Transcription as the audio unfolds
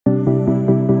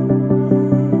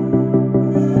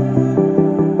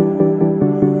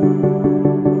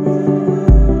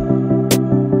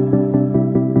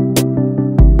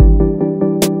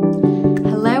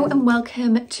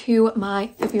to my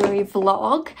February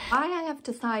vlog. I have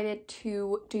decided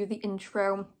to do the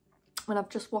intro when I've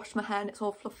just washed my hair and it's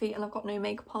all fluffy and I've got no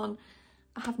makeup on.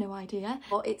 I have no idea.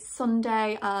 But it's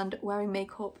Sunday and wearing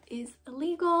makeup is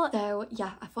illegal. So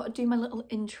yeah, I thought I'd do my little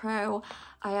intro.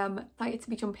 I am excited to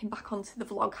be jumping back onto the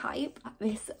vlog hype.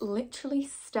 This literally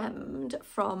stemmed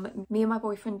from me and my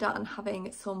boyfriend Dan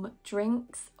having some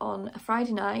drinks on a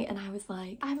Friday night, and I was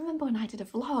like, I remember when I did a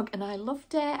vlog and I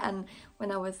loved it, and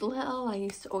when I was little I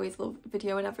used to always love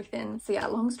video and everything. So yeah,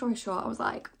 long story short, I was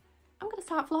like, I'm gonna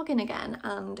start vlogging again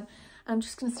and I'm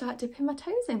just gonna start dipping my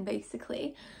toes in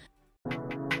basically.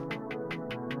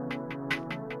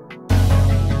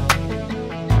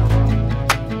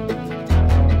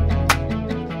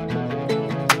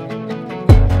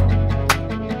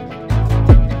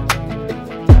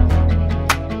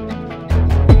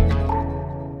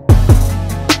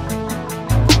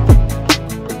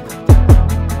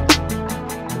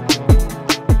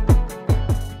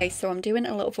 So I'm doing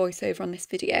a little voiceover on this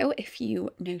video, if you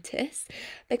notice,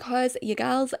 because your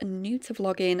girl's new to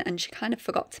vlogging and she kind of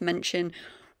forgot to mention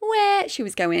where she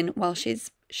was going while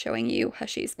she's showing you her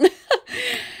shoes.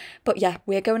 But yeah,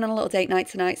 we're going on a little date night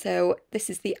tonight, so this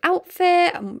is the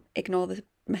outfit. Ignore the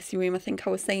messy room I think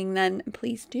I was saying then, and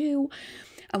please do.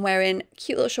 I'm wearing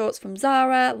cute little shorts from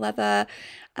Zara, leather,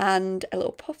 and a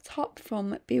little puff top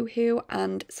from Boohoo,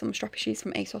 and some strappy shoes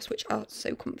from ASOS, which are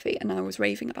so comfy and I was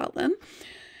raving about them.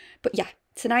 But yeah,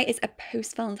 tonight is a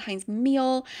post-Valentine's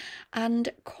meal and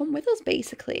come with us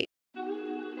basically.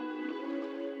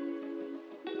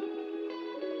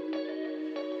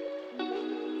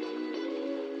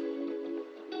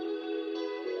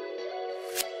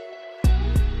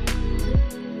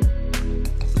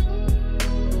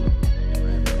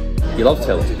 Your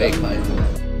lobtail is big.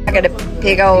 I got a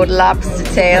big old lobster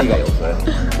tail.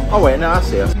 Oh wait, no, I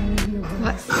see it.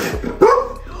 What?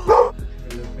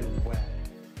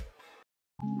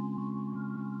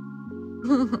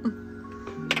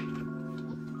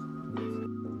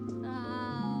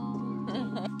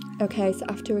 Okay, so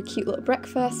after a cute little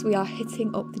breakfast, we are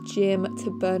hitting up the gym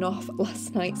to burn off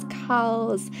last night's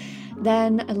calories.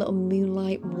 Then a little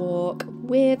moonlight walk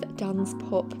with Dan's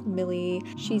pup, Millie.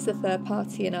 She's the third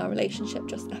party in our relationship,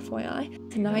 just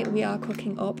FYI. Tonight we are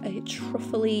cooking up a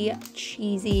truffly,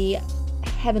 cheesy,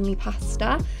 heavenly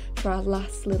pasta for our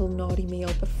last little naughty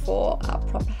meal before our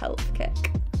proper health kick.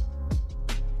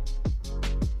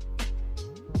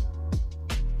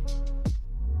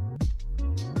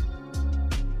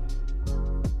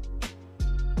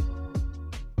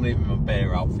 I'm leaving my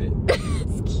bear outfit.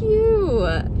 It's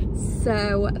cute.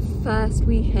 So first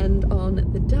weekend on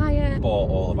the diet. Bought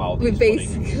all of Aldi's. We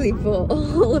basically bought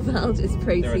all of Aldi's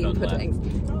protein puddings.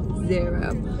 Left.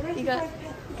 Zero. You got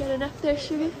enough there,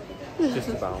 sugar? Just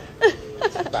about.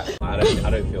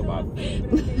 I don't feel bad.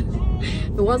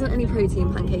 There wasn't any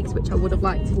protein pancakes, which I would have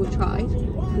liked to have tried.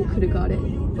 We could have got it,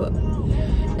 but.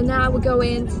 And now we're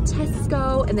going to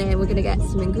Tesco, and then we're gonna get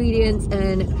some ingredients,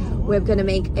 and we're gonna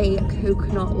make a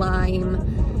coconut lime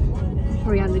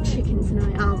coriander chicken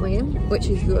tonight, aren't we? Which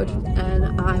is good,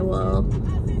 and I will,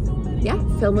 yeah,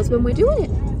 film us when we're doing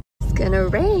it. It's gonna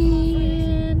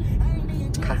rain.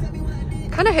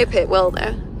 Kind of hope it will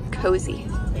though. Cozy.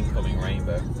 Incoming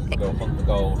rainbow. Go hunt the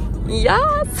gold.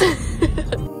 Yes.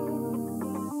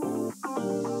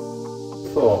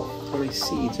 4. How many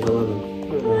seeds in 11?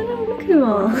 Oh, look at them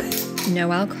all.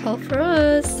 No alcohol for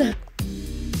us.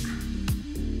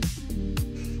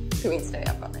 So we can stay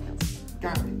up on nails.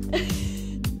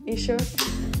 You sure?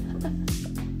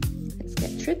 Let's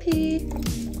get trippy.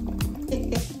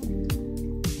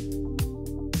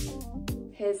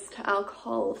 Here's to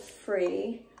alcohol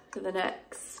free for the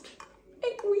next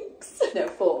 8 weeks. No,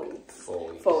 4 weeks. 4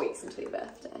 weeks. 4 weeks until your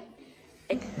birthday.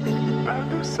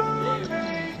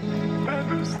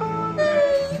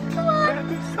 Come on.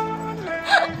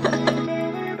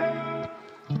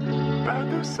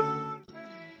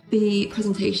 The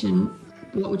presentation,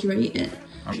 what would you rate it?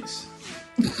 6.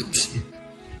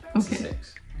 Okay.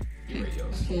 6. You rate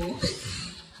yours. 4.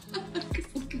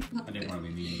 I didn't want to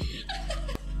be mean.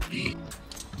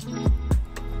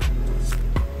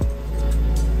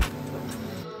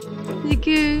 You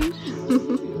good?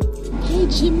 Hey,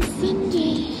 Gym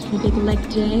Sunday. The big leg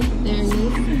day. There he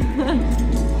is.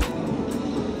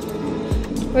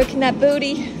 Working that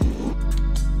booty.